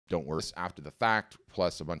don't worry after the fact,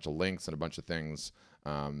 plus a bunch of links and a bunch of things,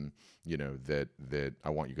 that I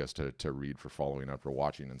want you guys to read for following up or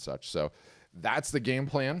watching and such. So that's the game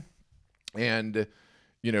plan. And,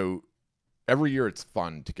 every year it's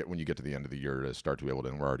fun to get, when you get to the end of the year, to start to be able to,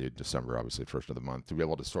 and we're already in December, obviously, first of the month, to be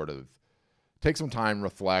able to sort of take some time,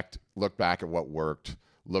 reflect, look back at what worked,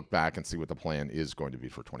 look back and see what the plan is going to be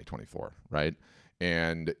for 2024, right?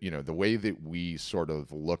 And, the way that we sort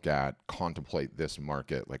of look at, contemplate this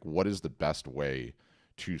market, like what is the best way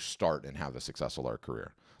to start and have a successful art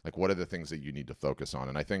career? Like what are the things that you need to focus on?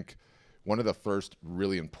 And I think one of the first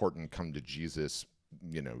really important come to Jesus,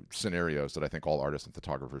 scenarios that I think all artists and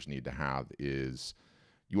photographers need to have is,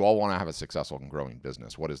 you all want to have a successful and growing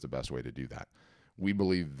business. What is the best way to do that? We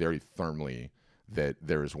believe very firmly that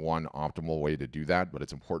there is one optimal way to do that, but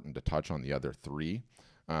it's important to touch on the other three,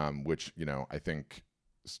 which, I think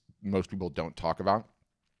most people don't talk about.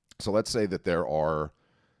 So let's say that there are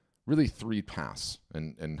really three paths,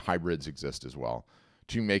 and hybrids exist as well,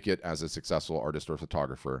 to make it as a successful artist or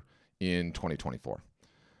photographer in 2024.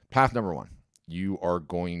 Path number one, you are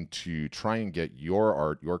going to try and get your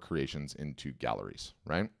art, your creations into galleries,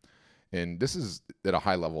 right? And this is at a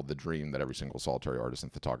high level the dream that every single solitary artist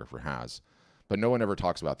and photographer has, but no one ever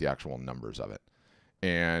talks about the actual numbers of it.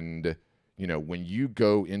 And, when you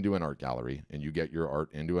go into an art gallery and you get your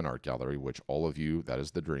art into an art gallery, which all of you, that is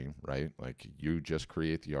the dream, right? Like you just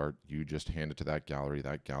create the art, you just hand it to that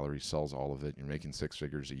gallery sells all of it, you're making 6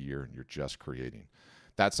 figures a year and you're just creating.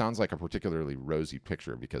 That sounds like a particularly rosy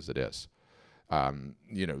picture, because it is.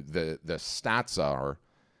 The stats are,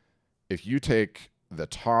 if you take the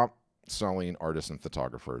top selling artists and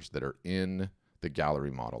photographers that are in the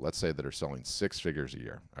gallery model, let's say that are selling 6 figures a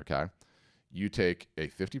year, okay? You take a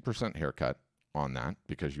 50% haircut on that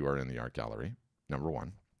because you are in the art gallery, number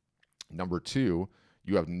one. Number two,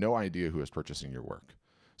 you have no idea who is purchasing your work.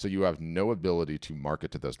 So you have no ability to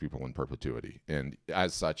market to those people in perpetuity. And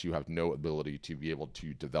as such, you have no ability to be able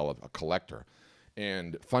to develop a collector.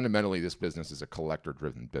 And fundamentally, this business is a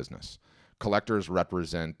collector-driven business. Collectors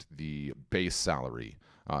represent the base salary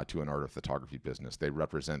to an art or photography business. They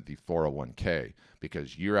represent the 401k,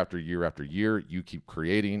 because year after year after year, you keep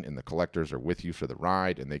creating and the collectors are with you for the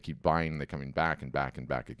ride, and they keep buying, and they're coming back and back and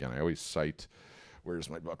back again. I always cite, where's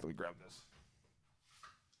my book? Let me grab this.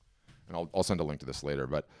 And I'll send a link to this later,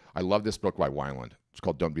 but I love this book by Weiland. It's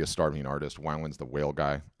called Don't Be a Starving Artist. Weiland's the whale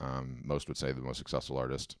guy. Most would say the most successful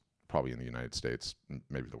artist, probably in the United States,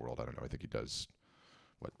 maybe the world, I don't know. I think he does,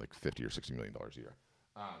 like $50 or $60 million a year.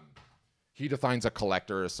 He defines a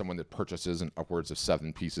collector as someone that purchases an upwards of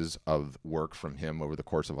 7 pieces of work from him over the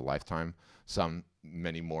course of a lifetime, some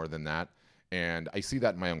many more than that. And I see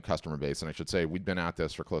that in my own customer base. And I should say we've been at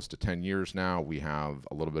this for close to 10 years now. We have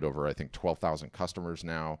a little bit over, I think, 12,000 customers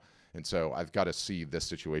now. And so I've got to see this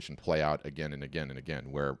situation play out again and again and again,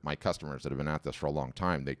 where my customers that have been at this for a long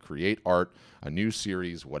time, they create art, a new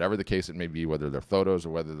series, whatever the case it may be, whether they're photos or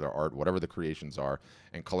whether they're art, whatever the creations are,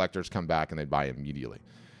 and collectors come back and they buy immediately.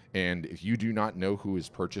 And if you do not know who is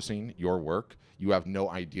purchasing your work, you have no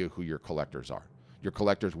idea who your collectors are. Your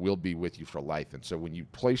collectors will be with you for life. And so when you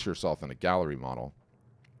place yourself in a gallery model,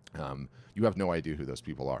 you have no idea who those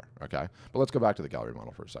people are, okay? But let's go back to the gallery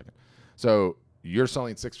model for a second. So you're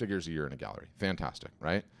selling 6 figures a year in a gallery. Fantastic,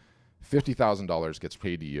 right? $50,000 gets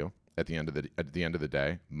paid to you at the end of the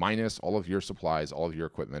day, minus all of your supplies, all of your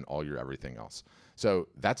equipment, all your everything else. So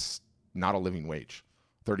that's not a living wage.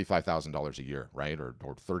 $35,000 a year, right? Or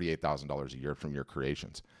 $38,000 a year from your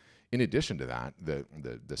creations. In addition to that,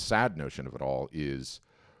 the sad notion of it all is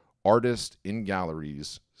artists in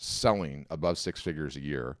galleries selling above 6 figures a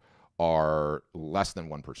year are less than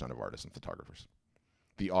 1% of artists and photographers.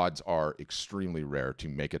 The odds are extremely rare to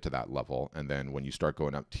make it to that level. And then when you start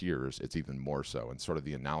going up tiers, it's even more so. And sort of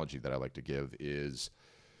the analogy that I like to give is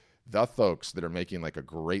the folks that are making like a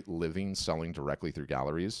great living selling directly through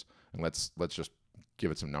galleries, and let's just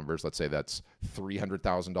give it some numbers. Let's say that's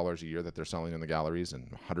 $300,000 a year that they're selling in the galleries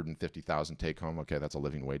and $150,000 take home. Okay, that's a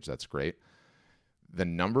living wage. That's great. The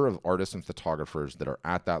number of artists and photographers that are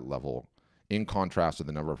at that level, in contrast to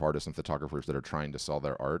the number of artists and photographers that are trying to sell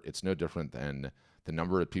their art, it's no different than the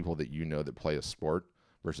number of people that you know that play a sport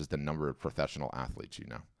versus the number of professional athletes you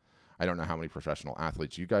know. I don't know how many professional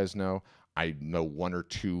athletes you guys know. I know 1 or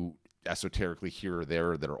 2 esoterically here or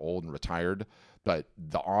there that are old and retired, but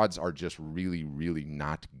the odds are just really, really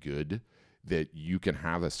not good that you can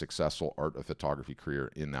have a successful art of photography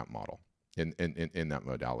career in that model, in that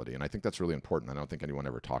modality. And I think that's really important. I don't think anyone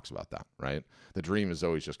ever talks about that, right? The dream is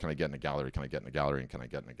always just, can I get in a gallery? Can I get in a gallery? And can I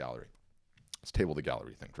get in a gallery? Let's table the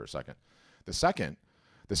gallery thing for a second.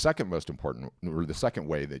 The The second most important, or the second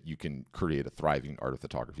way that you can create a thriving art of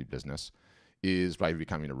photography business is by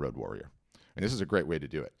becoming a road warrior. And this is a great way to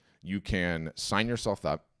do it. You can sign yourself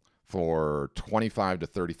up for 25 to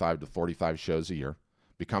 35 to 45 shows a year,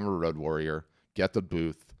 become a road warrior, get the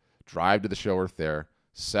booth, drive to the show or fair,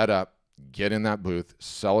 set up, get in that booth,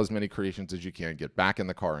 sell as many creations as you can, get back in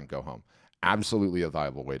the car and go home. Absolutely a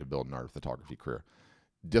viable way to build an art of photography career.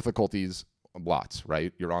 Difficulties, lots,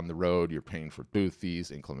 right? You're on the road, you're paying for booth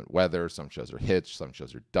fees, inclement weather, some shows are hitched, some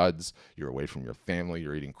shows are duds, you're away from your family,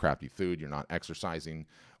 you're eating crappy food, you're not exercising,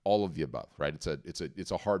 all of the above, right?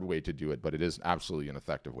 It's a hard way to do it, but it is absolutely an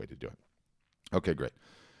effective way to do it. Okay, great.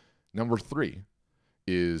 Number 3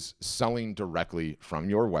 is selling directly from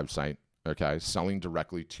your website, okay? Selling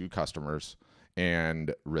directly to customers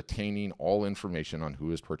and retaining all information on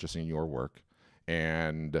who is purchasing your work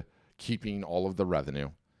and keeping all of the revenue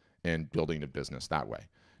and building a business that way.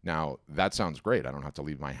 Now, that sounds great. I don't have to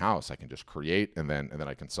leave my house. I can just create and then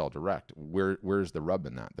I can sell direct. Where's the rub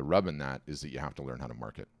in that? The rub in that is that you have to learn how to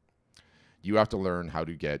market. You have to learn how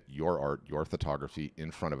to get your art, your photography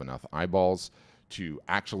in front of enough eyeballs to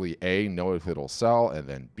actually A, know if it'll sell, and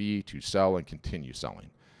then B, to sell and continue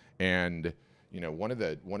selling. And one of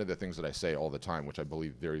the things that I say all the time, which I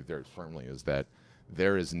believe very, very firmly, is that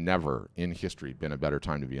there has never in history been a better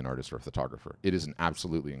time to be an artist or a photographer. It is an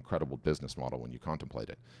absolutely incredible business model when you contemplate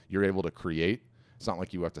it. You're able to create. It's not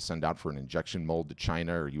like you have to send out for an injection mold to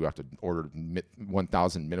China or you have to order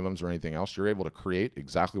 1,000 minimums or anything else. You're able to create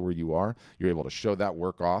exactly where you are. You're able to show that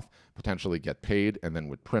work off, potentially get paid, and then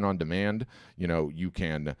with print on demand, you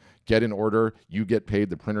can get an order, you get paid,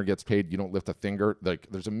 the printer gets paid, you don't lift a finger. Like,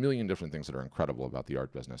 there's a million different things that are incredible about the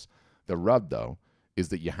art business. The rub, though, is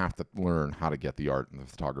that you have to learn how to get the art and the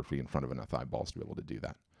photography in front of enough eyeballs to be able to do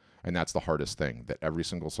that. And that's the hardest thing that every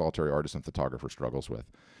single solitary artist and photographer struggles with.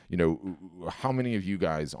 How many of you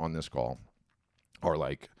guys on this call are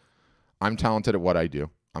like, I'm talented at what I do.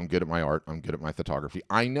 I'm good at my art. I'm good at my photography.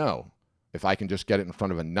 I know if I can just get it in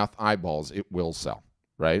front of enough eyeballs, it will sell,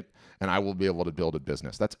 right? And I will be able to build a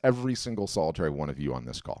business. That's every single solitary one of you on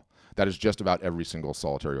this call. That is just about every single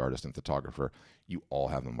solitary artist and photographer. You all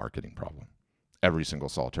have a marketing problem. Every single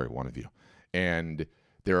solitary one of you. And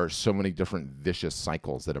there are so many different vicious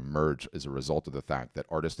cycles that emerge as a result of the fact that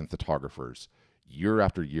artists and photographers, year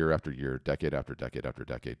after year after year, decade after decade after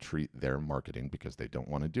decade, treat their marketing, because they don't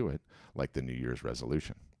want to do it, like the New Year's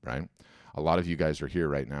resolution, right? A lot of you guys are here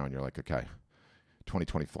right now and you're like, okay,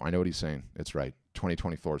 2024, I know what he's saying. It's right.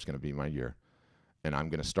 2024 is going to be my year. And I'm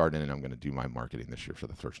going to start in and I'm going to do my marketing this year for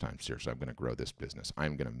the first time. Seriously, I'm going to grow this business.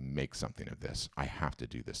 I'm going to make something of this. I have to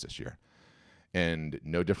do this year. And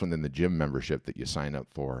no different than the gym membership that you sign up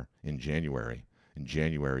for in January. In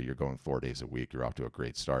January, you're going 4 days a week. You're off to a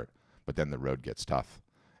great start. But then the road gets tough.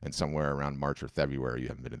 And somewhere around March or February, you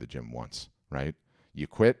haven't been to the gym once, right? You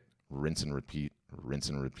quit, rinse and repeat, rinse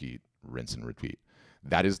and repeat, rinse and repeat.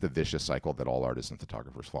 That is the vicious cycle that all artists and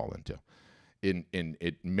photographers fall into.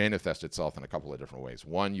 It manifests itself in a couple of different ways.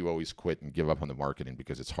 One, you always quit and give up on the marketing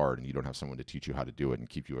because it's hard and you don't have someone to teach you how to do it and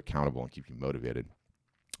keep you accountable and keep you motivated.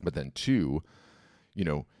 But then two,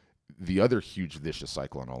 the other huge vicious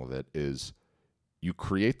cycle in all of it is you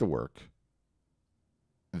create the work.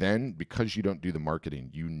 Then, because you don't do the marketing,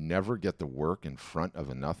 you never get the work in front of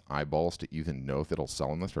enough eyeballs to even know if it'll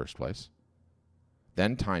sell in the first place.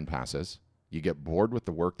 Then time passes. You get bored with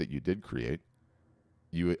the work that you did create.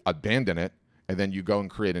 You abandon it, and then you go and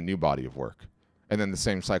create a new body of work. And then the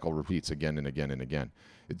same cycle repeats again and again and again.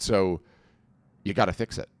 And so you got to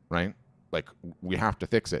fix it, right? Like, we have to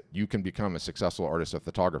fix it. You can become a successful artist or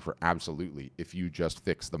photographer, absolutely, if you just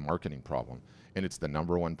fix the marketing problem. And it's the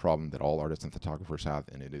number one problem that all artists and photographers have,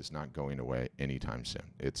 and it is not going away anytime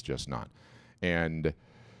soon. It's just not. And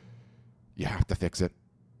you have to fix it.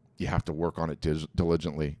 You have to work on it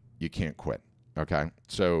diligently. You can't quit, okay?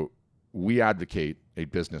 So we advocate a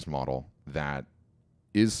business model that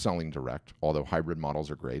is selling direct, although hybrid models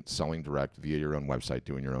are great. Selling direct via your own website,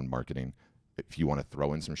 doing your own marketing. If you want to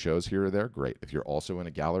throw in some shows here or there, great. If you're also in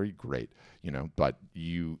a gallery, great. But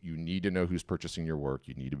you need to know who's purchasing your work.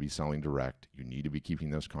 You need to be selling direct. You need to be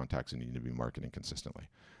keeping those contacts, and you need to be marketing consistently.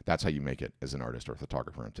 That's how you make it as an artist or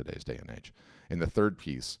photographer in today's day and age. And the third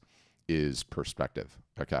piece is perspective,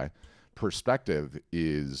 okay? Perspective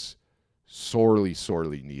is sorely,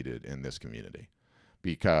 sorely needed in this community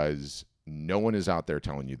because no one is out there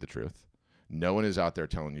telling you the truth. No one is out there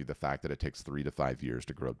telling you the fact that it takes 3 to 5 years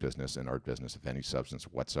to grow a business, an art business of any substance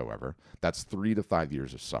whatsoever. That's 3 to 5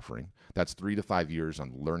 years of suffering. That's 3 to 5 years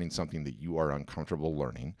on learning something that you are uncomfortable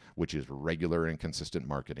learning, which is regular and consistent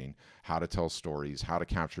marketing, how to tell stories, how to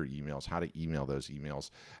capture emails, how to email those emails,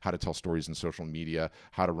 how to tell stories in social media,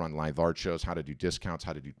 how to run live art shows, how to do discounts,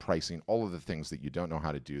 how to do pricing, all of the things that you don't know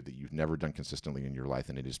how to do that you've never done consistently in your life,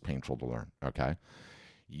 and it is painful to learn, okay?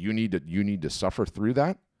 You need to suffer through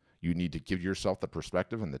that. You need to give yourself the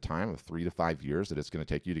perspective and the time of 3 to 5 years that it's going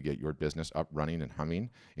to take you to get your business up, running, and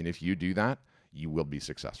humming. And if you do that, you will be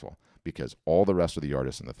successful, because all the rest of the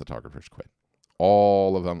artists and the photographers quit.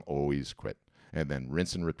 All of them always quit. And then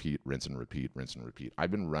rinse and repeat, rinse and repeat, rinse and repeat.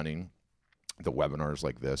 I've been running the webinars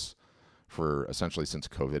like this for essentially since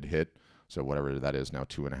COVID hit. So whatever that is now,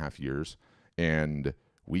 2.5 years. And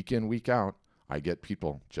week in, week out, I get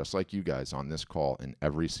people just like you guys on this call in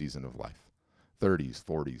every season of life. 30s,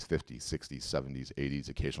 40s, 50s, 60s, 70s, 80s.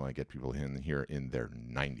 Occasionally I get people in here in their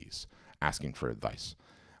 90s asking for advice.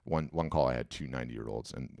 One call I had 2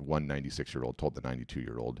 90-year-olds, and one 96-year-old told the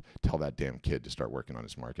 92-year-old, tell that damn kid to start working on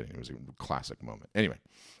his marketing. It was a classic moment. Anyway,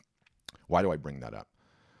 why do I bring that up?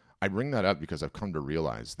 I bring that up because I've come to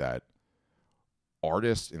realize that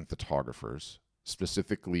artists and photographers,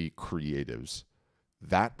 specifically creatives,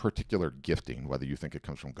 that particular gifting, whether you think it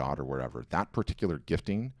comes from God or wherever, that particular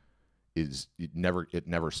gifting it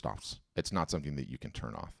never stops. It's not something that you can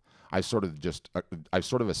turn off. I've sort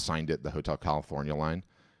of assigned it the Hotel California line.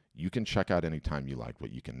 You can check out anytime you like,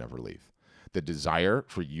 but you can never leave. The desire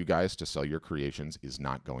for you guys to sell your creations is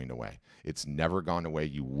not going away. It's never gone away.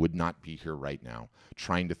 You would not be here right now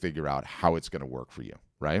trying to figure out how it's going to work for you,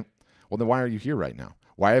 right? Well, then why are you here right now?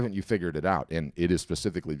 Why haven't you figured it out? And it is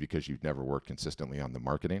specifically because you've never worked consistently on the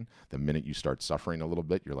marketing. The minute you start suffering a little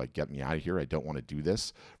bit, you're like, get me out of here. I don't want to do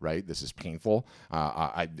this, right? This is painful.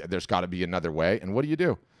 There's got to be another way. And what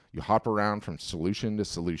do? You hop around from solution to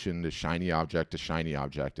solution to shiny object,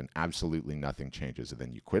 and absolutely nothing changes. And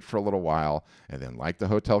then you quit for a little while, and then like the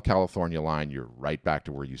Hotel California line, you're right back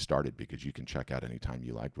to where you started, because you can check out anytime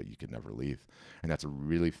you like, but you can never leave. And that's a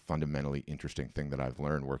really fundamentally interesting thing that I've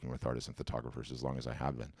learned working with artists and photographers as long as I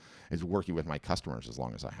have been, is working with my customers as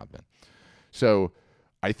long as I have been. So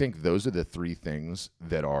I think those are the 3 things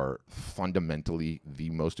that are fundamentally the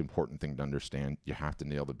most important thing to understand. You have to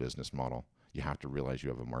nail the business model. You have to realize you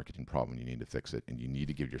have a marketing problem. You need to fix it, and you need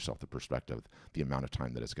to give yourself the perspective, the amount of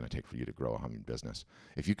time that it's going to take for you to grow a humming business.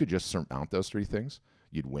 If you could just surmount those 3 things,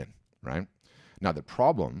 you'd win, right? Now, the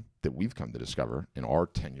problem that we've come to discover in our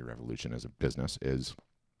 10-year evolution as a business is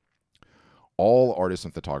all artists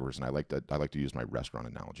and photographers, and I like to use my restaurant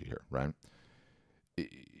analogy here, right?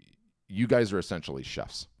 You guys are essentially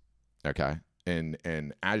chefs, okay? And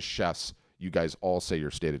as chefs, you guys all say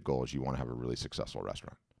your stated goal is you want to have a really successful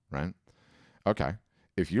restaurant, right? Okay,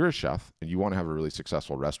 if you're a chef and you want to have a really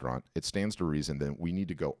successful restaurant, it stands to reason that we need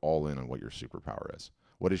to go all in on what your superpower is.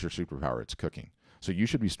 What is your superpower? It's cooking. So you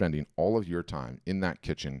should be spending all of your time in that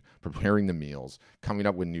kitchen, preparing the meals, coming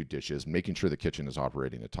up with new dishes, making sure the kitchen is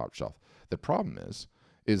operating at top shelf. The problem is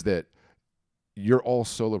that you're all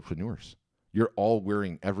solopreneurs. You're all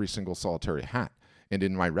wearing every single solitary hat. And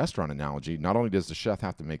in my restaurant analogy, not only does the chef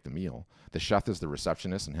have to make the meal, the chef is the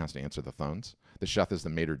receptionist and has to answer the phones. The chef is the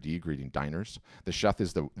maitre d' greeting diners. The chef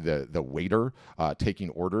is the waiter taking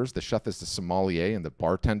orders. The chef is the sommelier and the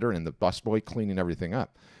bartender and the busboy cleaning everything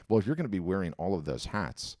up. Well, if you're going to be wearing all of those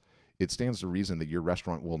hats, it stands to reason that your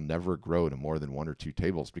restaurant will never grow to more than 1 or 2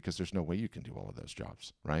 tables, because there's no way you can do all of those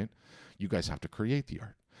jobs, right? You guys have to create the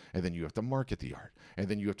art, and then you have to market the art, and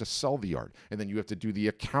then you have to sell the art, and then you have to do the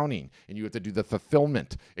accounting, and you have to do the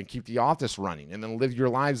fulfillment and keep the office running, and then live your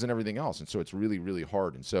lives and everything else. And so it's really, really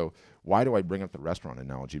hard. And so why do I bring up the restaurant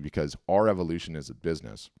analogy? Because our evolution as a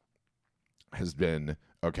business has been,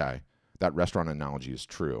 okay, that restaurant analogy is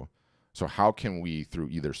true. So how can we, through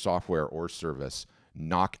either software or service,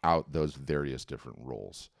 knock out those various different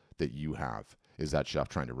roles that you have as that chef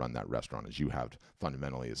trying to run that restaurant, as you have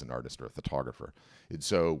fundamentally as an artist or a photographer? And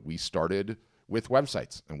so we started with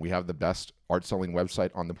websites, and we have the best art selling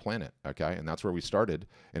website on the planet, okay? And that's where we started,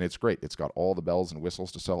 and it's great. It's got all the bells and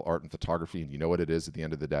whistles to sell art and photography, and you know what it is at the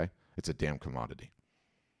end of the day? It's a damn commodity.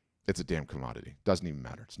 It's a damn commodity. Doesn't even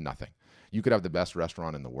matter. It's nothing. You could have the best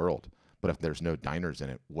restaurant in the world, but if there's no diners in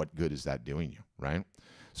it, what good is that doing you, right?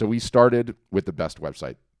 So we started with the best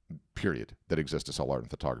website, period, that exists to sell art and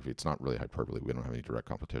photography. It's not really hyperbole. We don't have any direct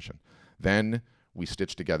competition. Then we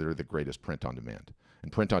stitched together the greatest print on demand.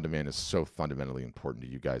 And print on demand is so fundamentally important to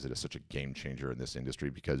you guys. It is such a game changer in this industry,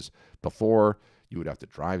 because before you would have to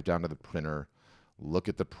drive down to the printer, look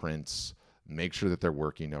at the prints, make sure that they're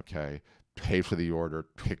working okay, pay for the order,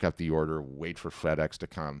 pick up the order, wait for FedEx to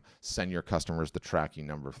come, send your customers the tracking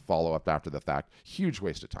number, follow up after the fact. Huge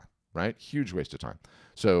waste of time, right? Huge waste of time.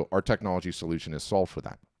 So our technology solution is solved for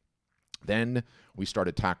that. Then we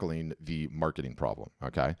started tackling the marketing problem,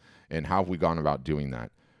 okay? And how have we gone about doing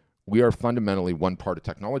that? We are fundamentally one part of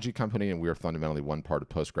technology company, and we are fundamentally one part of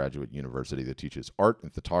postgraduate university that teaches art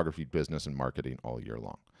and photography, business, and marketing all year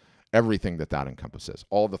long. Everything that encompasses,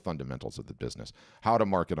 all the fundamentals of the business, how to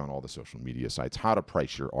market on all the social media sites, how to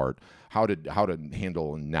price your art, how to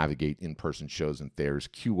handle and navigate in-person shows and fairs,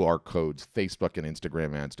 QR codes, Facebook and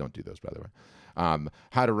Instagram ads. Don't do those, by the way.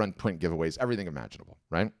 How to run print giveaways, everything imaginable,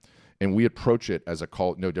 right? And we approach it as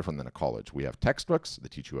no different than a college. We have textbooks that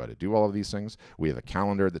teach you how to do all of these things. We have a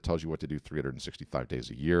calendar that tells you what to do 365 days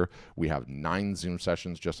a year. We have 9 Zoom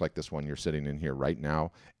sessions, just like this one you're sitting in here right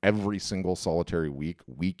now, every single solitary week,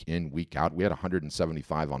 week in, week out. We had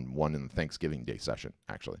 175 on one in the Thanksgiving Day session,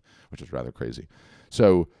 actually, which is rather crazy.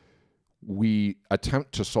 So we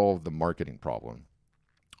attempt to solve the marketing problem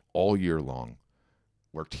all year long.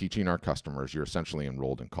 We're teaching our customers. You're essentially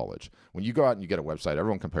enrolled in college. When you go out and you get a website,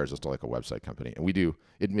 everyone compares us to like a website company. And we do,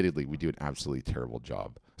 admittedly, we do an absolutely terrible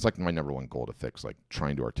job. It's like my number one goal to fix, like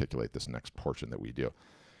trying to articulate this next portion that we do.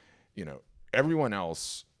 You know, everyone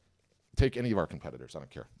else, take any of our competitors, I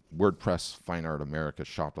don't care. WordPress, Fine Art America,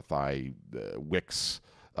 Shopify, Wix,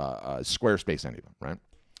 Squarespace, any of them, right?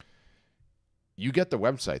 You get the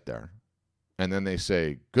website there, and then they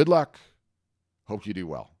say, good luck, hope you do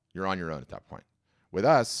well. You're on your own at that point. With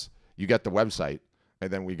us, you get the website, and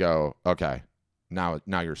then we go, okay, now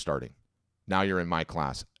you're starting. Now you're in my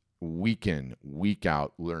class, week in, week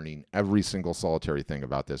out, learning every single solitary thing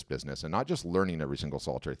about this business. And not just learning every single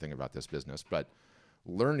solitary thing about this business, but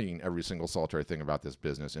learning every single solitary thing about this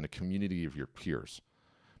business in a community of your peers.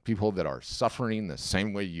 People that are suffering the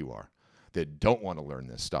same way you are, that don't want to learn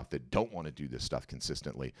this stuff, that don't want to do this stuff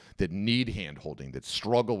consistently, that need hand-holding, that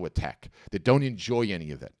struggle with tech, that don't enjoy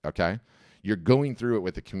any of it, okay? You're going through it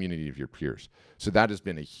with the community of your peers. So that has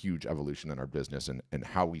been a huge evolution in our business and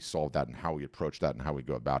how we solve that and how we approach that and how we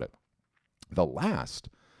go about it. The last,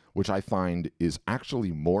 which I find is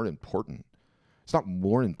actually more important, it's not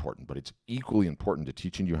more important, but it's equally important to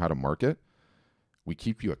teaching you how to market. We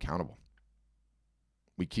keep you accountable.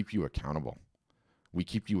 We keep you accountable. We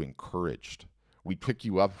keep you encouraged. We pick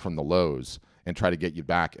you up from the lows and try to get you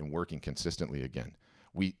back and working consistently again.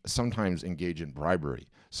 We sometimes engage in bribery,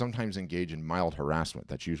 sometimes engage in mild harassment.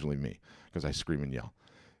 That's usually me because I scream and yell.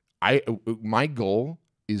 My goal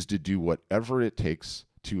is to do whatever it takes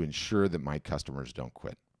to ensure that my customers don't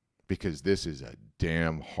quit, because this is a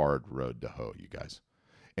damn hard road to hoe, you guys.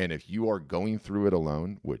 And if you are going through it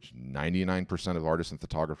alone, which 99% of artists and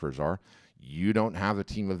photographers are, you don't have a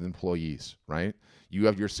team of employees, right? You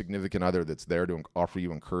have your significant other that's there to offer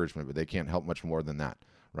you encouragement, but they can't help much more than that,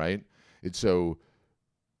 right? And so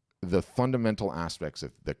the fundamental aspects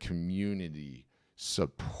of the community,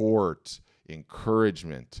 support,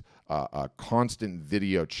 encouragement, constant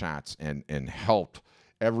video chats, and help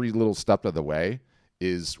every little step of the way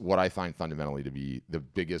is what I find fundamentally to be the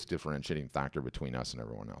biggest differentiating factor between us and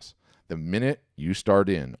everyone else. The minute you start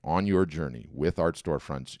in on your journey with Art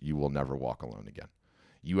Storefronts, you will never walk alone again.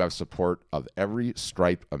 You have support of every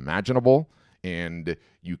stripe imaginable, and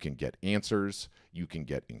you can get answers, you can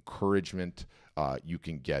get encouragement, you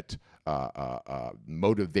can get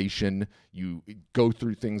motivation. You go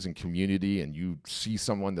through things in community and you see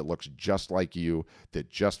someone that looks just like you that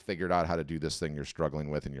just figured out how to do this thing you're struggling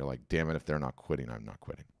with, and you're like, damn it, if they're not quitting, I'm not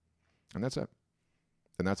quitting. And that's it.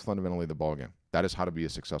 And that's fundamentally the ballgame. That is how to be a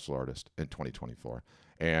successful artist in 2024.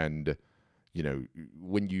 And you know,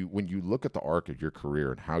 when you look at the arc of your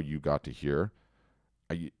career and how you got to here,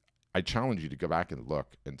 I challenge you to go back and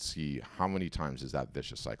look and see how many times has that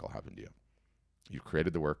vicious cycle happened to you. You've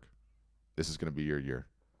created the work. This is going to be your year.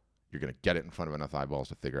 You're going to get it in front of enough eyeballs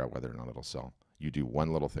to figure out whether or not it'll sell. You do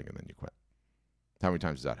one little thing and then you quit. How many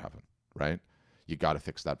times does that happen, right? You got to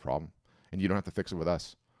fix that problem, and you don't have to fix it with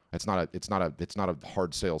us. It's not a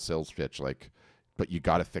hard sales pitch, but you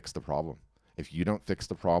got to fix the problem. If you don't fix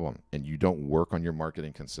the problem and you don't work on your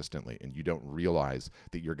marketing consistently and you don't realize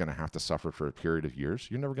that you're going to have to suffer for a period of years,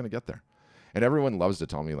 you're never going to get there. And everyone loves to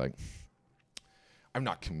tell me, like, I'm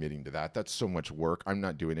not committing to that. That's so much work. I'm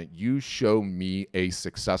not doing it. You show me a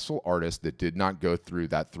successful artist that did not go through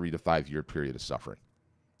that 3 to 5 year period of suffering.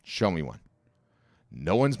 Show me one.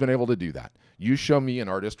 No one's been able to do that. You show me an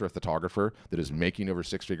artist or a photographer that is making over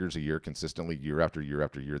 6 figures a year consistently year after year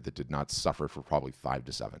after year that did not suffer for probably 5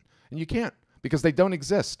 to 7. And you can't, because they don't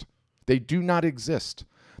exist. They do not exist.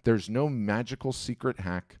 There's no magical secret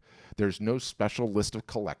hack. There's no special list of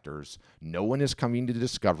collectors. No one is coming to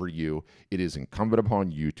discover you. It is incumbent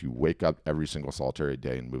upon you to wake up every single solitary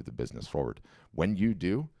day and move the business forward. When you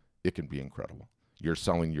do, it can be incredible. You're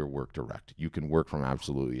selling your work direct. You can work from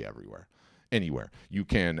absolutely everywhere, anywhere. You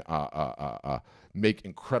can make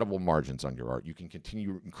incredible margins on your art. You can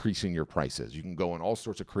continue increasing your prices. You can go on all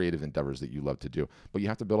sorts of creative endeavors that you love to do, but you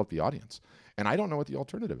have to build up the audience. And I don't know what the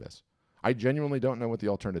alternative is. I genuinely don't know what the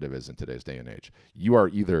alternative is in today's day and age. You are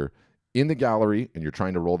either in the gallery and you're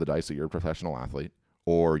trying to roll the dice that you're a professional athlete,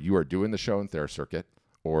 or you are doing the show and thayer circuit,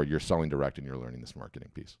 or you're selling direct and you're learning this marketing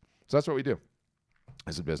piece. So that's what we do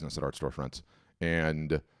as a business at Art Storefronts.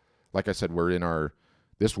 And like I said,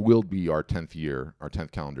 this will be our 10th year, our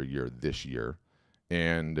 10th calendar year this year.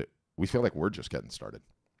 And we feel like we're just getting started.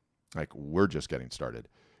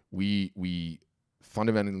 We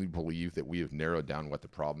fundamentally believe that we have narrowed down what the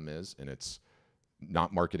problem is, and it's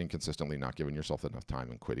not marketing consistently, not giving yourself enough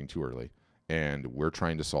time, and quitting too early. And we're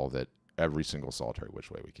trying to solve it every single solitary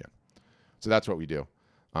which way we can. So that's what we do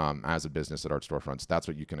as a business at Art Storefronts. That's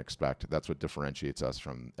what you can expect. That's what differentiates us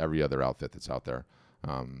from every other outfit that's out there,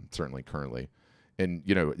 certainly currently. And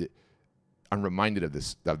I'm reminded of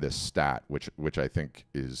this stat, which I think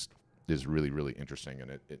is really, really interesting,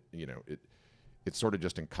 and it's sort of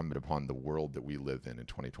just incumbent upon the world that we live in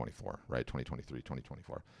 2024, right? 2023,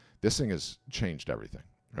 2024. This thing has changed everything,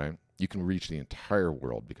 right? You can reach the entire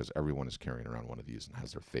world because everyone is carrying around one of these and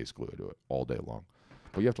has their face glued to it all day long.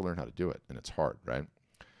 But you have to learn how to do it, and it's hard, right?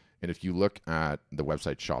 And if you look at the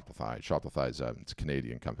website Shopify is it's a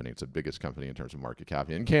Canadian company. It's the biggest company in terms of market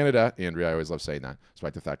cap in Canada. Andrea, I always love saying that,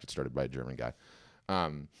 despite the fact it started by a German guy.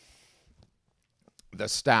 The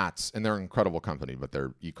stats, and they're an incredible company, but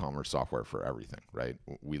they're e-commerce software for everything, right?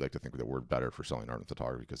 We like to think that we're better for selling art and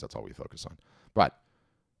photography because that's all we focus on. But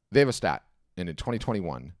they have a stat, and in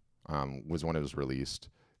 2021 was when it was released,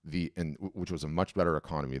 which was a much better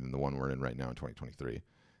economy than the one we're in right now in 2023.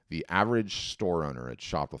 The average store owner at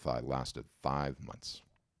Shopify lasted 5 months.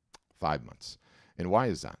 5 months. And why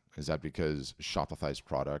is that? Is that because Shopify's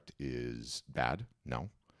product is bad? No.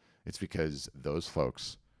 It's because those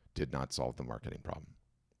folks did not solve the marketing problem.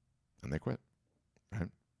 And they quit, right?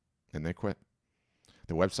 And they quit.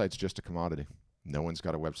 The website's just a commodity. No one's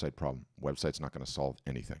got a website problem. Website's not going to solve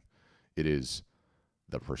anything. It is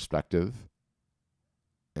the perspective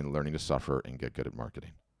and learning to suffer and get good at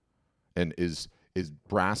marketing. And is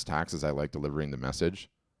brass tacks, as I like delivering the message,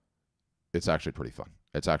 it's actually pretty fun.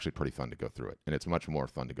 It's actually pretty fun to go through it. And it's much more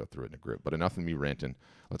fun to go through it in a group. But enough of me ranting.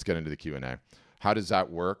 Let's get into the Q&A. How does that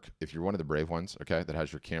work? If you're one of the brave ones, okay, that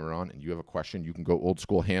has your camera on and you have a question, you can go old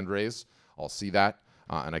school hand raise. I'll see that,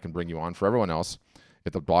 and I can bring you on. For everyone else,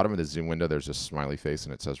 at the bottom of the Zoom window, there's a smiley face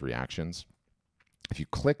and it says reactions. If you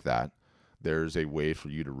click that, there's a way for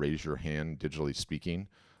you to raise your hand digitally speaking.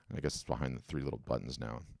 And I guess it's behind the 3 little buttons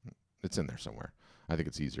now. It's in there somewhere. I think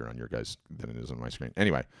it's easier on your guys than it is on my screen.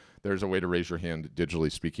 Anyway, there's a way to raise your hand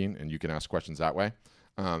digitally speaking, and you can ask questions that way.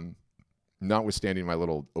 Notwithstanding my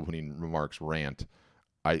little opening remarks rant,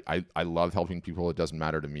 I love helping people. It doesn't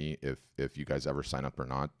matter to me if you guys ever sign up or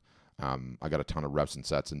not. I got a ton of reps and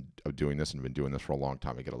sets of doing this and been doing this for a long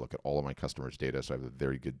time. I get to look at all of my customers' data, so I have a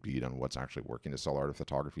very good beat on what's actually working to sell art of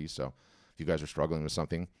photography. So if you guys are struggling with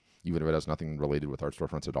something, even if it has nothing related with Art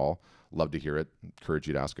Storefronts at all, love to hear it. Encourage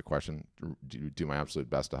you to ask a question. Do my absolute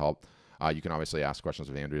best to help. You can obviously ask questions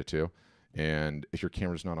of Andrea too. And if your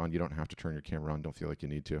camera's not on, you don't have to turn your camera on. Don't feel like you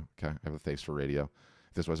need to. Okay, I have a face for radio.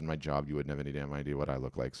 If this wasn't my job, you wouldn't have any damn idea what I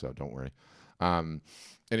look like, so don't worry. And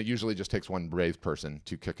it usually just takes one brave person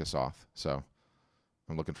to kick us off. So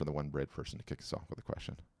I'm looking for the one brave person to kick us off with a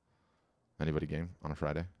question. Anybody game on a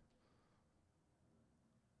Friday?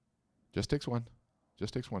 Just takes one.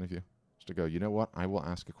 Just takes one of you just to go, you know what? I will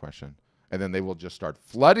ask a question. And then they will just start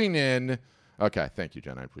flooding in. Okay, thank you,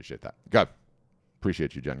 Jen. I appreciate that. Good.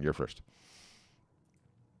 Appreciate you, Jen. You're first.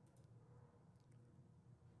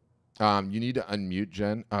 You need to unmute,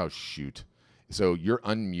 Jen. Oh, shoot. So you're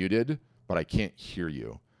unmuted, but I can't hear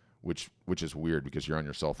you, which is weird because you're on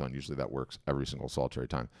your cell phone. Usually that works every single solitary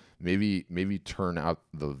time. Maybe turn out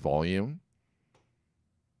the volume.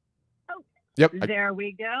 Oh, yep. There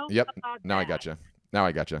we go. Yep. Now I got you.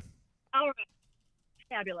 All right.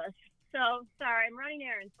 Fabulous. So, sorry, I'm running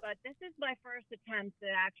errands, but this is my first attempt to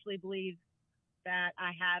actually believe that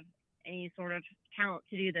I have any sort of talent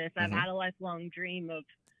to do this. I've had a lifelong dream of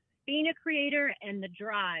being a creator and the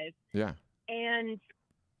drive. Yeah. And,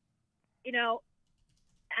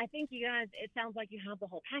 I think you guys, it sounds like you have the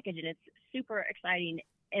whole package, and it's super exciting.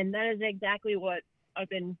 And that is exactly what I've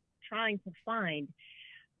been trying to find.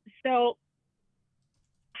 So,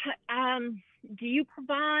 do you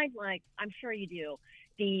provide, like, I'm sure you do,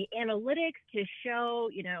 the analytics to show,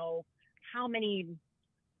 how many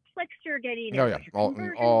clicks you're getting Oh and yeah, what your all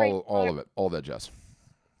conversion rates all all are? of it, all that jazz.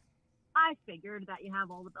 I figured that you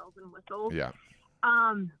have all the bells and whistles. Yeah.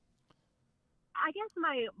 Um, I guess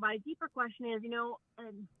my deeper question is,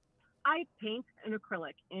 I paint in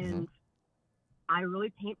acrylic, and I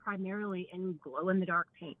really paint primarily in glow in the dark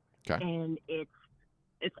paint. Okay. And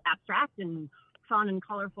it's abstract and fun and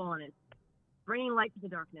colorful, and it's bringing light to the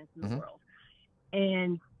darkness in the world.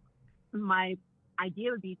 And my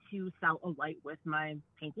idea would be to sell a light with my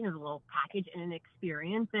painting as a little package and an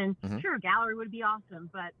experience. And sure, a gallery would be awesome,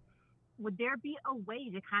 but would there be a way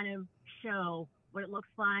to kind of show what it looks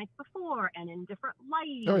like before and in different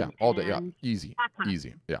lighting? Oh yeah, all day. Yeah, easy,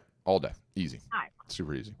 Yeah, all day, easy. All right.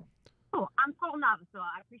 Super easy. Cool. I'm total novice, so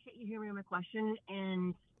I appreciate you hearing my question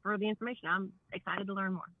and for the information. I'm excited to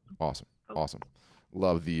learn more. Awesome.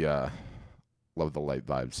 Love the light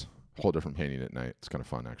vibes. Whole different painting at night. It's kind of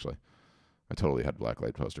fun, actually. I totally had black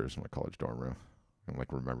light posters in my college dorm room. I'm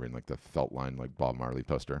like remembering like the felt line like Bob Marley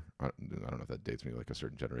poster. I don't know if that dates me like a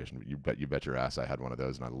certain generation, but you bet your ass I had one of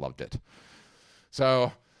those and I loved it.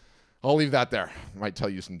 So I'll leave that there. Might tell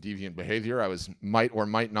you some deviant behavior I might or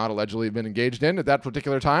might not allegedly have been engaged in at that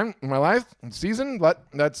particular time in my life and season, but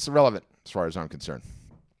that's irrelevant as far as I'm concerned.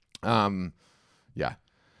 Yeah.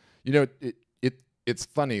 It's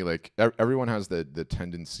funny, like everyone has the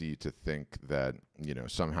tendency to think that,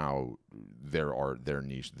 somehow their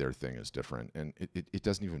niche, their thing is different. And it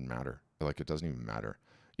doesn't even matter. Like, it doesn't even matter.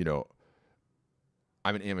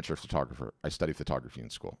 I'm an amateur photographer. I study photography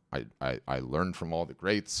in school. I learned from all the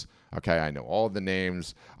greats. Okay, I know all the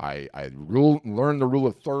names. I learned the rule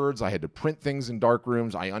of thirds. I had to print things in dark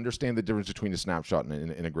rooms. I understand the difference between a snapshot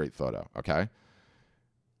and a great photo. Okay,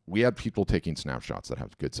 we have people taking snapshots that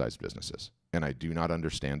have good-sized businesses, and I do not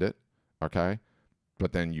understand it. Okay,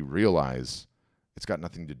 but then you realize it's got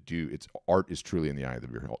nothing to do. Art is truly in the eye of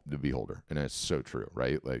the beholder, and it's so true,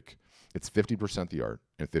 right? Like, it's 50% the art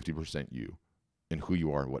and 50% you. And who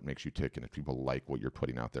you are, what makes you tick, and if people like what you're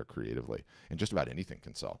putting out there creatively, and just about anything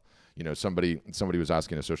can sell. Somebody was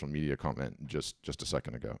asking a social media comment just a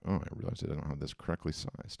second ago. Oh, I realized I don't have this correctly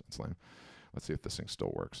sized. It's lame. Let's see if this thing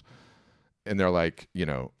still works. And they're like,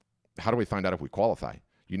 how do we find out if we qualify?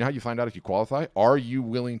 You know how you find out if you qualify? Are you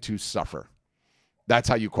willing to suffer? That's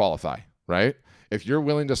how you qualify, right? If you're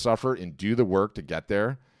willing to suffer and do the work to get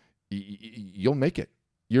there, you'll make it.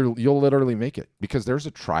 You'll literally make it, because there's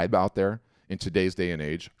a tribe out there in today's day and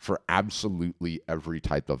age for absolutely every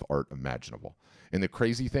type of art imaginable. And the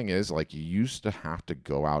crazy thing is, like, you used to have to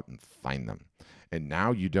go out and find them. And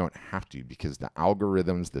now you don't have to, because the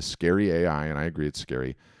algorithms, the scary AI, and I agree it's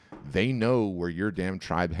scary, they know where your damn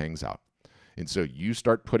tribe hangs out. And so you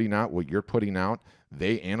start putting out what you're putting out.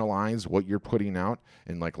 They analyze what you're putting out.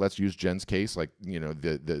 And like, let's use Jen's case, like,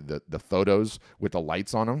 the photos with the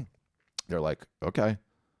lights on them. They're like, okay,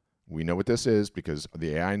 we know what this is because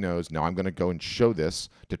the AI knows. Now I'm going to go and show this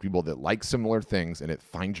to people that like similar things, and it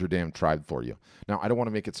finds your damn tribe for you. Now, I don't want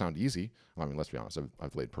to make it sound easy. I mean, let's be honest.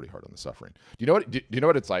 I've laid pretty hard on the suffering. Do you know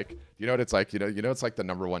what it's like? Do you know what it's like? It's like the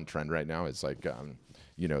number one trend right now is like,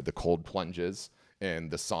 the cold plunges and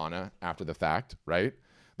the sauna after the fact, right?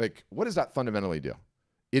 Like, what does that fundamentally do?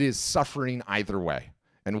 It is suffering either way.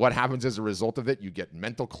 And what happens as a result of it? You get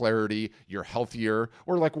mental clarity, you're healthier,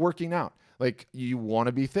 or like working out. Like, you want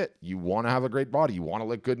to be fit. You want to have a great body. You want to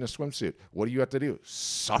look good in a swimsuit. What do you have to do?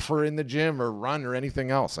 Suffer in the gym or run or anything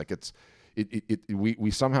else. Like, we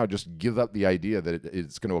somehow just give up the idea that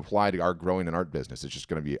it's going to apply to our growing an art business. It's just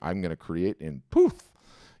going to be, I'm going to create and poof,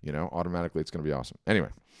 automatically it's going to be awesome. Anyway,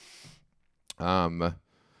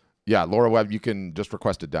 yeah, Laura Webb, you can just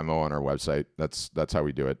request a demo on our website. That's how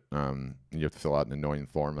we do it. You have to fill out an annoying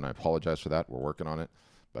form, and I apologize for that. We're working on it,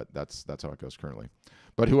 but that's how it goes currently.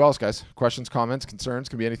 But who else, guys? Questions, comments, concerns?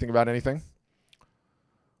 Can be anything about anything.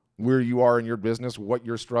 Where you are in your business, what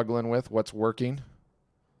you're struggling with, what's working.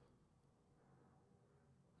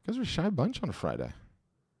 You guys are a shy bunch on a Friday.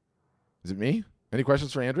 Is it me? Any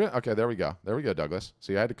questions for Andrea? Okay, there we go. There we go, Douglas.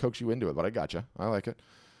 See, I had to coax you into it, but I got you. I like it.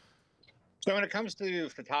 So when it comes to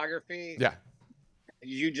photography, yeah,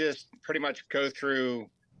 you just pretty much go through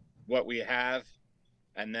what we have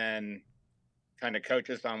and then kind of coach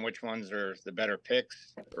us on which ones are the better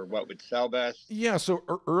picks or what would sell best. Yeah, so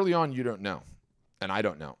early on you don't know, and I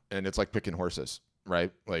don't know, and it's like picking horses,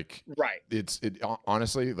 right? Like, right.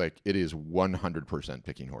 Honestly, like, it is 100%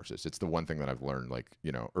 picking horses. It's the one thing that I've learned. Like,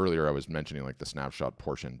 earlier I was mentioning like the snapshot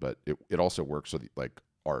portion, but it also works with like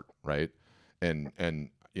art, right? And I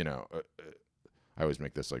always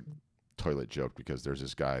make this like toilet joke because there's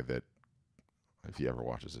this guy that If he ever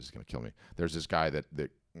watches this, he's going to kill me. There's this guy that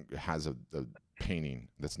has a painting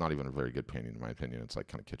that's not even a very good painting, in my opinion. It's like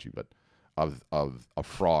kind of kitschy, but of a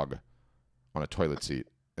frog on a toilet seat,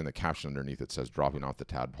 and the caption underneath it says dropping off the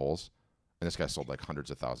tadpoles. And this guy sold like hundreds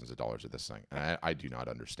of thousands of dollars of this thing. And I do not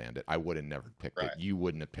understand it. I would have never picked it. You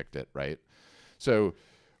wouldn't have picked it, right? So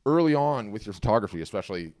early on with your photography,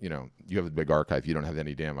 especially, you know, you have a big archive, you don't have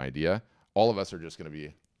any damn idea. All of us are just going to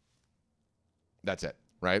be, that's it,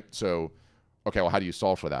 right? So, okay, well, how do you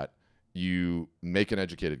solve for that? You make an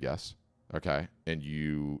educated guess, okay? And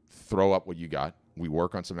you throw up what you got. We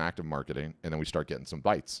work on some active marketing, and then we start getting some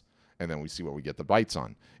bites. And then we see what we get the bites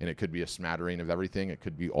on. And it could be a smattering of everything. It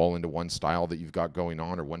could be all into one style that you've got going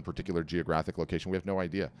on or one particular geographic location. We have no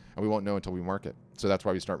idea. And we won't know until we market. So that's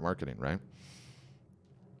why we start marketing, right?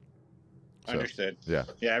 So, understood. Yeah.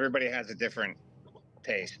 Yeah, everybody has a different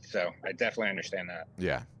taste. So I definitely understand that.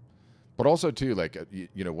 Yeah. But also, too, like,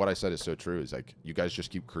 you know, what I said is so true is, like, you guys just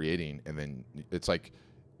keep creating. And then it's like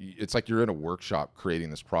you're in a workshop creating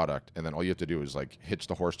this product. And then all you have to do is, like, hitch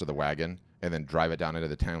the horse to the wagon and then drive it down into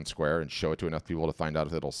the town square and show it to enough people to find out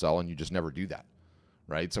if it'll sell, and you just never do that,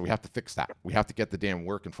 right? So we have to fix that. We have to get the damn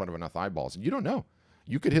work in front of enough eyeballs, and you don't know.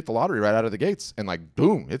 You could hit the lottery right out of the gates, and like,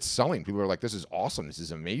 boom, it's selling. People are like, this is awesome. This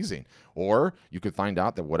is amazing. Or you could find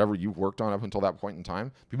out that whatever you've worked on up until that point in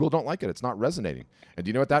time, people don't like it. It's not resonating. And do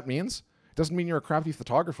you know what that means? It doesn't mean you're a crappy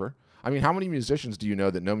photographer. I mean, how many musicians do you know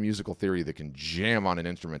that know musical theory that can jam on an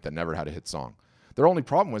instrument that never had a hit song? Their only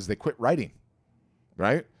problem was they quit writing,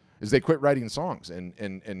 right? Is they quit writing songs, and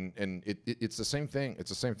it's the same thing. It's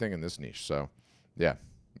the same thing in this niche. So, yeah,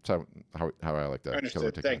 that's how I like that.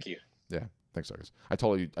 Understood. Thank you. Yeah, thanks, Douglas. I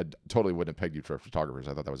totally wouldn't have pegged you for photographers.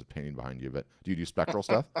 I thought that was a painting behind you. But do you do spectral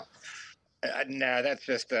stuff? No, that's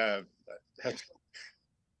just stuff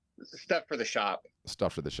for the shop.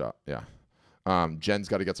 Stuff for the shop. Yeah. Jen's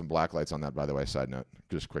got to get some black lights on that, by the way. Side note,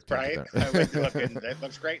 just quick tangent there. That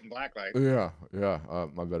looks great in black light. Yeah.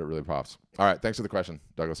 I bet it really pops. All right, thanks for the question,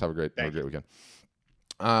 Douglas. Have a great weekend.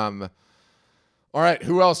 All right,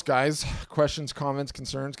 who else, guys? Questions, comments,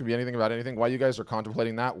 concerns? Could be anything about anything. While you guys are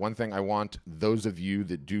contemplating that, one thing I want those of you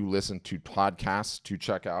that do listen to podcasts to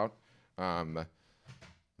check out. I'm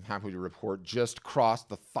happy to report just crossed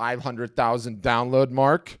the 500,000 download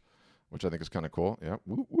mark, which I think is kind of cool. Yeah,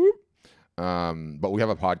 whoop, whoop. But we have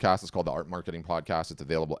a podcast. It's called the Art Marketing Podcast. It's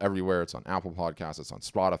available everywhere. It's on Apple Podcasts. It's on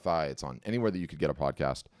Spotify. It's on anywhere that you could get a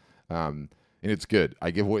podcast. And it's good. I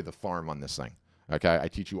give away the farm on this thing. Okay. I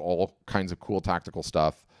teach you all kinds of cool tactical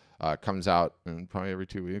stuff. Comes out probably every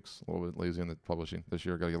 2 weeks. A little bit lazy on the publishing this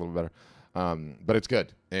year. Got to get a little better. But it's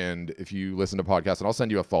good. And if you listen to podcasts, and I'll send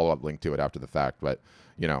you a follow-up link to it after the fact, but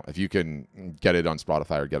you know, if you can get it on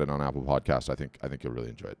Spotify or get it on Apple Podcasts, I think you'll really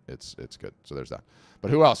enjoy it. It's good. So there's that. But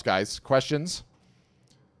who else, guys? Questions?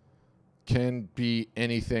 Can be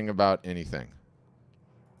anything about anything.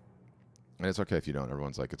 And it's okay if you don't.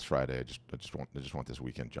 Everyone's like, it's Friday. I just want this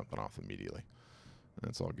weekend jumping off immediately. And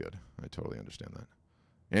it's all good. I totally understand that.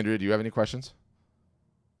 Andrea, do you have any questions?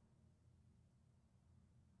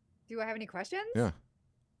 Do I have any questions? Yeah.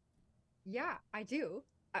 Yeah, I do.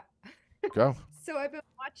 Go. So I've been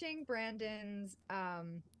watching Brandon's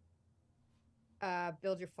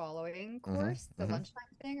Build Your Following course, the lunchtime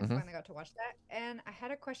thing. I finally got to watch that. And I had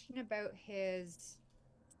a question about his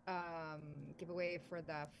giveaway for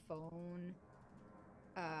the phone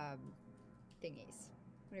thingies,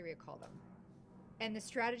 whatever you call them. And the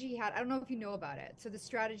strategy he had, I don't know if you know about it. So the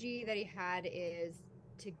strategy that he had is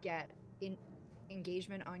to get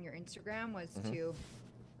engagement on your Instagram was to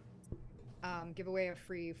give away a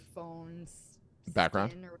free phone's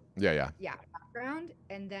background. Yeah, background,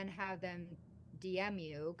 and then have them DM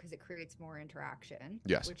you because it creates more interaction.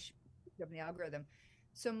 Yes. Which gives the algorithm.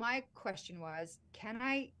 So my question was, can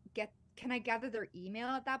I gather their email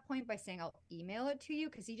at that point by saying I'll email it to you?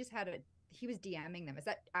 Because he was DMing them. Is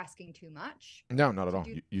that asking too much? No, not at all.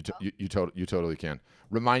 You totally can.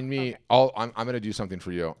 Remind me. Okay. I'm going to do something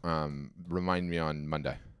for you. Remind me on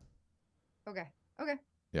Monday. Okay.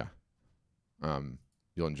 Yeah.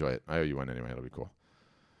 You'll enjoy it. I owe you one anyway. It'll be cool.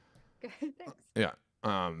 Okay, thanks. Yeah.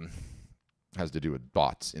 Has to do with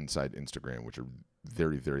bots inside Instagram, which are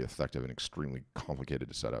very, very effective and extremely complicated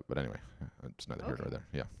to set up. But anyway, it's neither here nor there.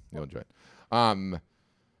 Yeah, you'll enjoy it.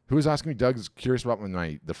 Who was asking me? Doug's curious about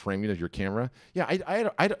the framing of your camera. Yeah,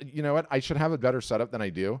 I you know what? I should have a better setup than I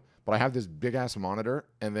do, but I have this big ass monitor,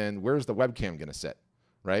 and then where's the webcam gonna sit?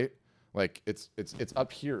 Right? Like it's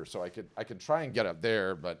up here, so I could try and get up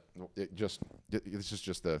there, but it's just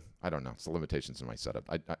the, I don't know. It's the limitations in my setup.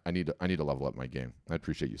 I need to level up my game. I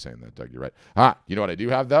appreciate you saying that, Doug. You're right. You know what I do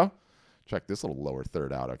have though? Check this little lower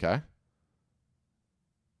third out. Okay,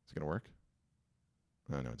 it's gonna work.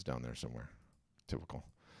 I know it's down there somewhere. Typical.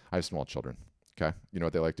 I have small children. Okay. You know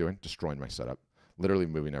what they like doing? Destroying my setup. Literally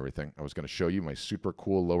moving everything. I was going to show you my super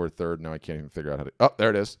cool lower third. Now I can't even figure out how to. Oh, there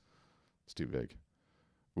it is. It's too big.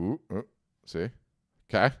 Ooh. See?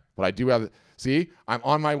 Okay. But I do have. See, I'm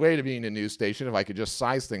on my way to being a news station if I could just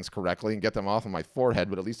size things correctly and get them off on my forehead,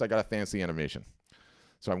 but at least I got a fancy animation.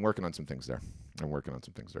 So I'm working on some things there.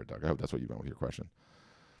 Doug. I hope that's what you meant with your question.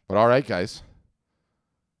 But all right, guys.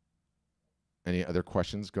 Any other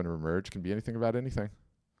questions going to emerge? Can be anything about anything.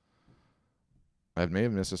 I may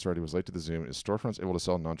have missed this already. Was late to the Zoom. Is Storefronts able to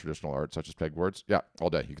sell non-traditional art such as pegboards? Yeah,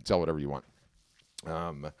 all day. You can sell whatever you want.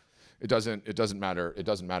 It doesn't matter. It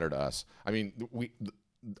doesn't matter to us. I mean,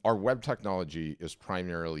 our web technology is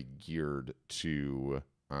primarily geared to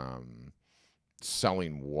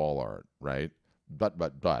selling wall art, right?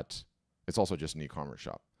 But it's also just an e-commerce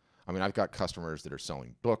shop. I mean, I've got customers that are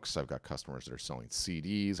selling books. I've got customers that are selling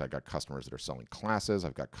CDs. I've got customers that are selling classes.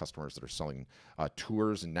 I've got customers that are selling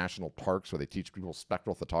tours in national parks where they teach people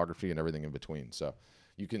spectral photography and everything in between. So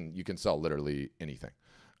you can sell literally anything.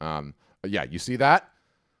 Yeah, you see that?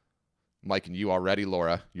 I'm liking you already,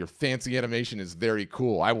 Laura. Your fancy animation is very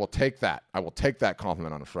cool. I will take that. I will take that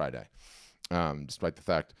compliment on a Friday. Despite the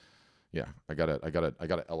fact, yeah, I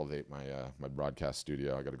gotta elevate my my broadcast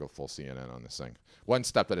studio. I gotta go full CNN on this thing. One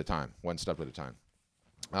step at a time.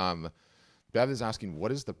 Bev is asking,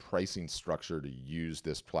 what is the pricing structure to use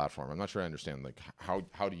this platform? I'm not sure I understand. Like,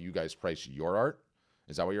 how do you guys price your art?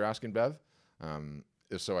 Is that what you're asking, Bev?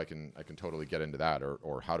 If so, I can totally get into that.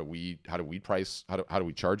 Or how do we price? How do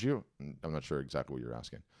we charge you? I'm not sure exactly what you're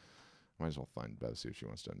asking. Might as well find Bev, see if she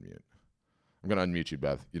wants to unmute. I'm going to unmute you,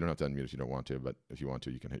 Bev. You don't have to unmute if you don't want to, but if you want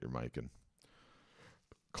to, you can hit your mic and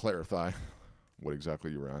clarify what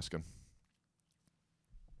exactly you were asking.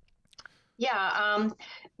 Yeah,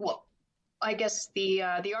 well, I guess the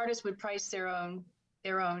artist would price their own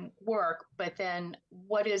work, but then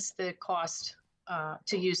what is the cost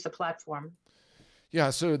to use the platform?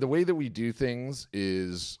 Yeah, so the way that we do things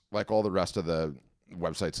is like all the rest of the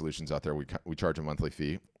website solutions out there. We charge a monthly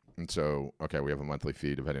fee. And so, okay, we have a monthly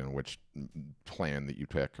fee depending on which plan that you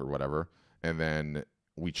pick or whatever. And then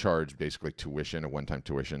we charge basically tuition, a one-time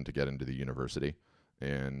tuition to get into the university.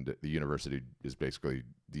 And the university is basically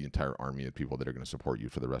the entire army of people that are going to support you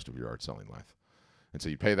for the rest of your art selling life. And so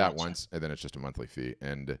you pay that once, and then it's just a monthly fee.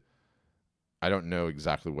 And I don't know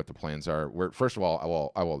exactly what the plans are. First of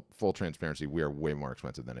all, I will full transparency, we are way more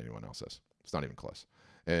expensive than anyone else is. It's not even close.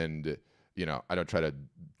 And, you know, I don't try to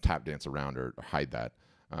tap dance around or hide that.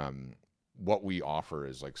 What we offer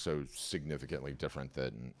is like so significantly different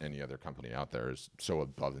than any other company out there, is so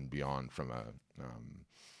above and beyond from a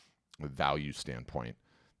value standpoint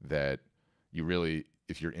that you really,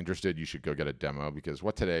 if you're interested, you should go get a demo, because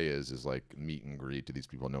what today is like meet and greet. Do these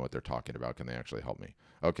people know what they're talking about? Can they actually help me?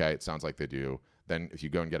 Okay, it sounds like they do. Then if you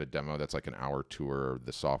go and get a demo, that's like an hour tour of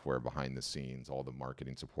the software behind the scenes, all the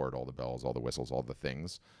marketing support, all the bells, all the whistles, all the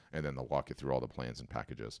things, and then they'll walk you through all the plans and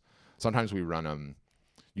packages. Sometimes we run them.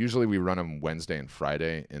 Usually we run them Wednesday and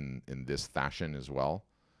Friday in this fashion as well,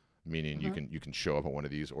 meaning you can show up at one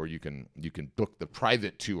of these, or you can book the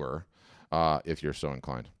private tour if you're so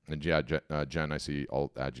inclined. And yeah, Jen, I see.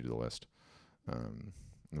 I'll add you to the list.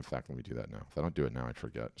 In fact, let me do that now. If I don't do it now, I'd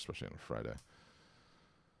forget, especially on a Friday.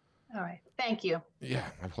 All right. Thank you. Yeah,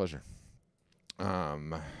 my pleasure.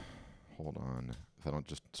 Hold on.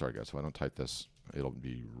 Sorry guys, if I don't type this, it'll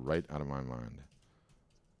be right out of my mind.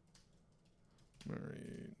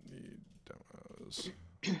 Mary need demos.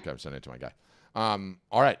 Okay, I'm sending it to my guy.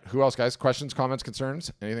 All right. Who else, guys? Questions, comments,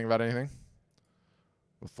 concerns? Anything about anything?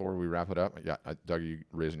 Before we wrap it up. Yeah, Doug, you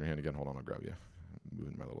raising your hand again? Hold on, I'll grab you. I'm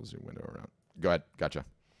moving my little Zoom window around. Go ahead. Gotcha.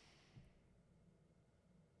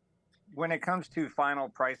 When it comes to final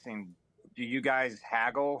pricing, do you guys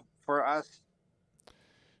haggle for us?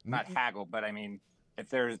 Not haggle, but I mean, if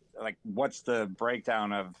there's like, what's the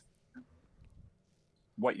breakdown of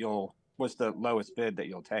what's the lowest bid that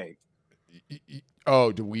you'll take?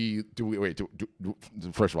 Oh, do we wait?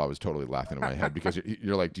 First of all, I was totally laughing in my head because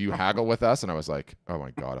you're like, do you haggle with us? And I was like, oh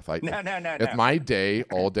my God, if my day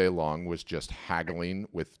all day long was just haggling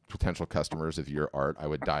with potential customers of your art, I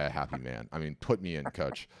would die a happy man. I mean, put me in,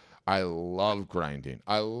 coach. I love grinding.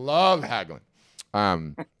 I love haggling.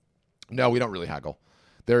 No, we don't really haggle.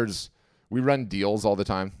 We run deals all the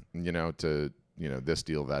time, this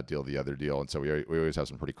deal, that deal, the other deal. And so we always have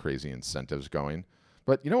some pretty crazy incentives going.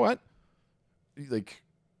 But you know what? Like,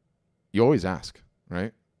 you always ask,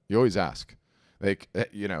 right? You always ask. Like,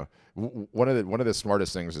 one of the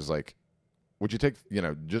smartest things is like, would you take,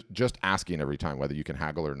 just asking every time whether you can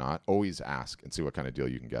haggle or not. Always ask and see what kind of deal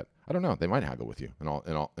you can get. I don't know. They might haggle with you in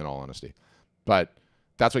all honesty. But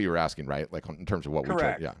That's what you were asking, right? Like in terms of what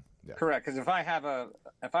Correct. we charge. Yeah. Correct. Because if I have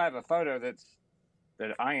a photo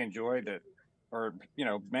that I enjoy, or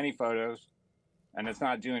many photos, and it's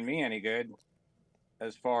not doing me any good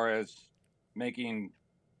as far as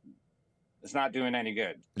it's not doing any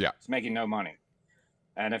good. Yeah. It's making no money.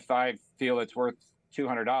 And if I feel it's worth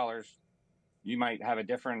 $200, you might have a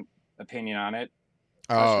different opinion on it.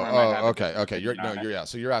 Okay.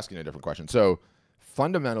 So you're asking a different question. So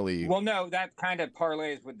fundamentally, well, no, that kind of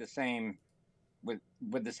parlays with the same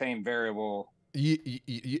variable.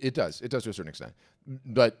 It does to a certain extent,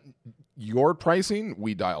 but your pricing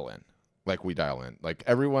we dial in. Like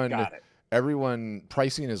everyone. Got it. Everyone,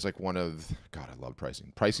 pricing is like God, I love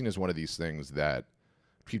pricing. Pricing is one of these things that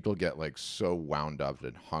people get like so wound up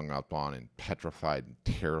and hung up on and petrified and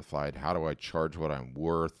terrified. How do I charge what I'm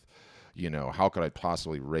worth? How could I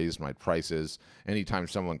possibly raise my prices? Anytime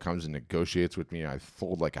someone comes and negotiates with me, I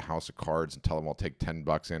fold like a house of cards and tell them I'll take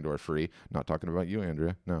 $10 and or free. Not talking about you,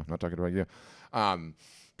 Andrea. No, not talking about you.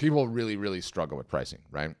 People really, really struggle with pricing,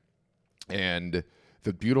 right? And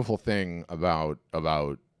the beautiful thing about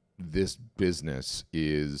this business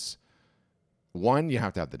is, one, you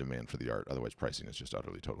have to have the demand for the art. Otherwise, pricing is just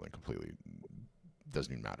utterly, totally, and completely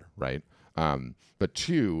doesn't even matter, right? But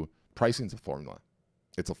two, pricing is a formula.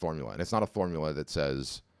 It's a formula, and it's not a formula that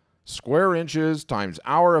says square inches times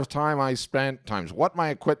hour of time I spent times what my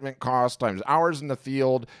equipment cost times hours in the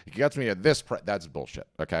field. It gets me at this price. That's bullshit,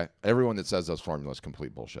 okay? Everyone that says those formulas is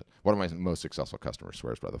complete bullshit. One of my most successful customers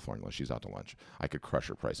swears by the formula. She's out to lunch. I could crush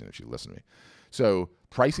her pricing if she listened to me. So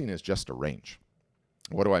pricing is just a range.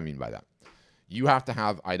 What do I mean by that? You have to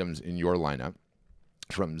have items in your lineup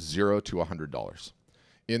from $0 to $100.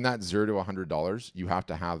 In that $0 to $100, you have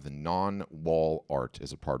to have the non-wall art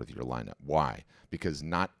as a part of your lineup. Why? Because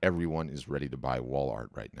not everyone is ready to buy wall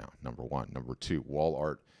art right now, number one. Number two, wall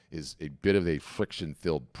art is a bit of a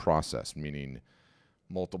friction-filled process, meaning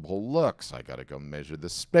multiple looks. I got to go measure the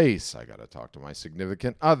space. I got to talk to my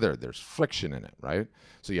significant other. There's friction in it, right?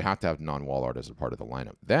 So you have to have non-wall art as a part of the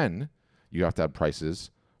lineup. Then you have to have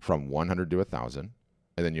prices from 100 to 1,000,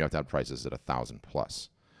 and then you have to have prices at 1,000 plus.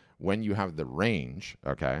 When you have the range,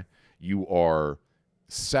 okay, you are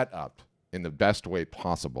set up in the best way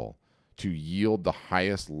possible to yield the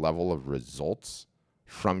highest level of results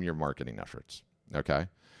from your marketing efforts, okay?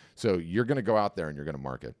 So you're going to go out there and you're going to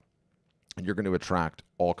market, and you're going to attract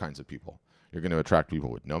all kinds of people. You're going to attract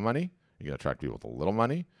people with no money. You're going to attract people with a little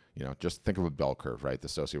money. Just think of a bell curve, right? The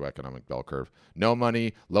socioeconomic bell curve. No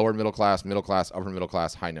money, lower middle class, upper middle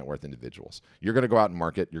class, high net worth individuals. You're going to go out and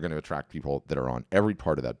market. You're going to attract people that are on every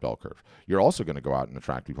part of that bell curve. You're also going to go out and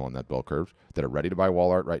attract people on that bell curve that are ready to buy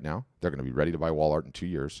wall art right now. They're going to be ready to buy wall art in 2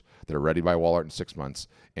 years. That are ready to buy wall art in 6 months,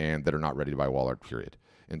 and that are not ready to buy wall art, period.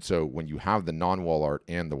 And so when you have the non-wall art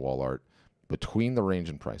and the wall art, between the range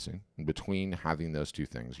and pricing, and between having those two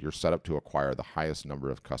things, you're set up to acquire the highest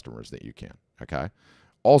number of customers that you can, okay?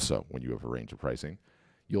 Also, when you have a range of pricing,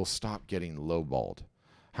 you'll stop getting lowballed.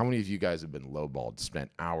 How many of you guys have been lowballed,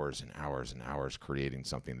 spent hours and hours and hours creating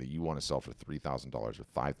something that you want to sell for $3,000 or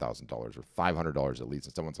 $5,000 or $500 at least,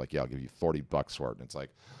 and someone's like, yeah, I'll give you $40 for it, and it's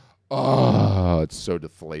like, oh, it's so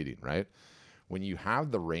deflating, right? When you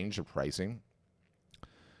have the range of pricing,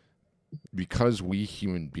 because we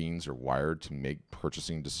human beings are wired to make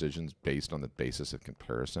purchasing decisions based on the basis of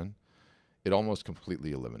comparison, it almost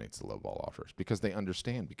completely eliminates the lowball offers because they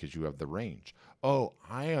understand, because you have the range. Oh,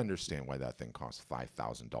 I understand why that thing costs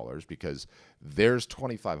 $5,000 because there's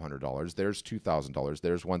 $2,500, there's $2,000,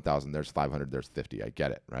 there's $1,000, there's $500, there's $50. I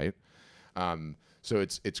get it, right? So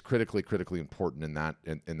it's critically important in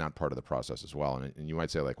that part of the process as well. And you might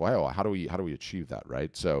say like, wow, how do we achieve that,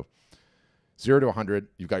 right? So 0 to 100,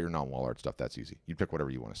 you've got your non-wall art stuff. That's easy. You pick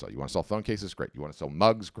whatever you want to sell. You want to sell phone cases? Great. You want to sell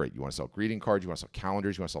mugs? Great. You want to sell greeting cards? You want to sell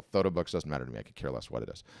calendars? You want to sell photo books? Doesn't matter to me. I could care less what it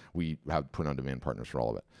is. We have print-on-demand partners for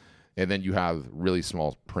all of it. And then you have really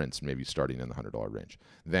small prints, maybe starting in the $100 range.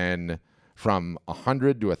 Then from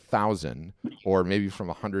 100 to 1,000, or maybe from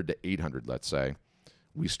 100 to 800, let's say,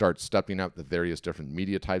 we start stepping up the various different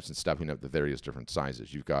media types and stepping up the various different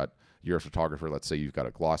sizes. You're a photographer. Let's say you've got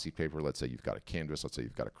a glossy paper. Let's say you've got a canvas. Let's say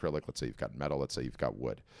you've got acrylic. Let's say you've got metal. Let's say you've got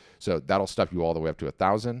wood. So that'll step you all the way up to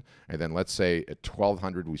 1,000. And then let's say at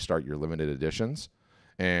 1,200, we start your limited editions.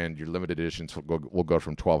 And your limited editions will go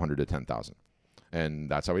from 1,200 to 10,000. And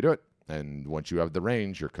that's how we do it. And once you have the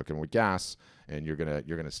range, you're cooking with gas, and you're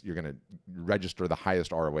gonna register the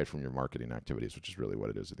highest ROI from your marketing activities, which is really what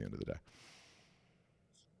it is at the end of the day.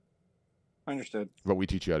 Understood. But we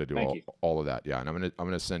teach you how to do all of that. Yeah, and I'm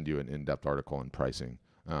gonna send you an in-depth article on pricing.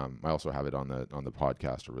 I also have it on the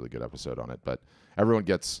podcast, a really good episode on it. But everyone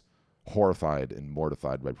gets horrified and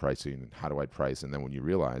mortified by pricing and how do I price? And then when you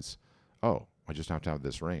realize, oh, I just have to have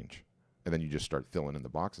this range. And then you just start filling in the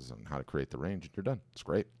boxes on how to create the range and you're done. It's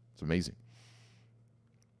great. It's amazing.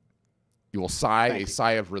 You will sigh a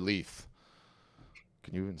sigh of relief.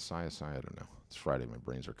 Can you even sigh a sigh? I don't know. It's Friday. My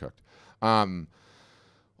brains are cooked. All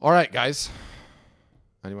right, guys.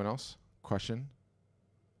 Anyone else? Question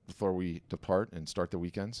before we depart and start the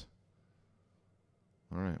weekends?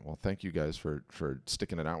 All right. Well, thank you guys for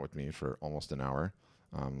sticking it out with me for almost an hour,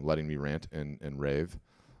 letting me rant and rave.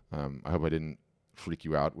 I hope I didn't freak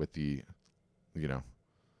you out with the,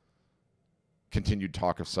 continued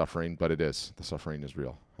talk of suffering, but it is. The suffering is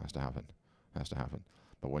real. Has to happen.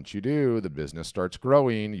 But once you do, the business starts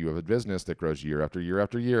growing. You have a business that grows year after year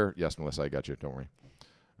after year. Yes, Melissa, I got you. Don't worry.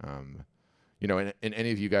 And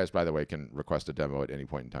any of you guys, by the way, can request a demo at any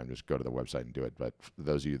point in time. Just go to the website and do it. But for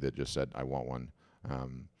those of you that just said, I want one,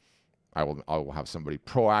 I will have somebody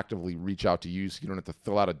proactively reach out to you so you don't have to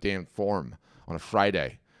fill out a damn form on a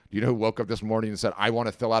Friday. Do you know who woke up this morning and said, I want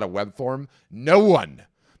to fill out a web form? No one,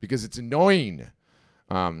 because it's annoying.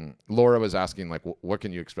 Laura was asking, like, what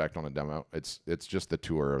can you expect on a demo? It's just the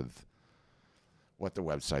tour of what the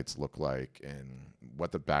websites look like and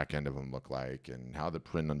what the back end of them look like and how the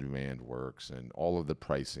print on demand works and all of the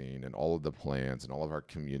pricing and all of the plans and all of our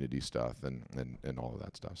community stuff and all of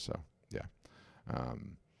that stuff. So, yeah.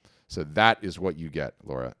 So that is what you get,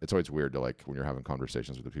 Laura. It's always weird to, like, when you're having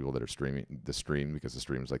conversations with the people that are streaming the stream, because the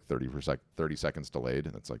stream is like 30 seconds delayed.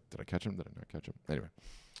 And it's like, did I catch him? Did I not catch him? Anyway,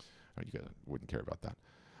 you guys wouldn't care about that.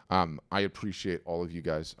 I appreciate all of you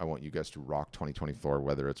guys. I want you guys to rock 2024,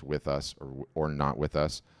 whether it's with us or not with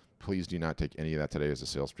us. Please do not take any of that today as a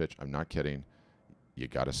sales pitch. I'm not kidding. You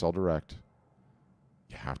got to sell direct.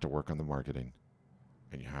 You have to work on the marketing,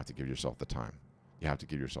 and you have to give yourself the time. You have to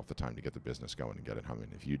give yourself the time to get the business going and get it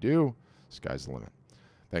humming. If you do, sky's the limit.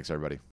 Thanks, everybody.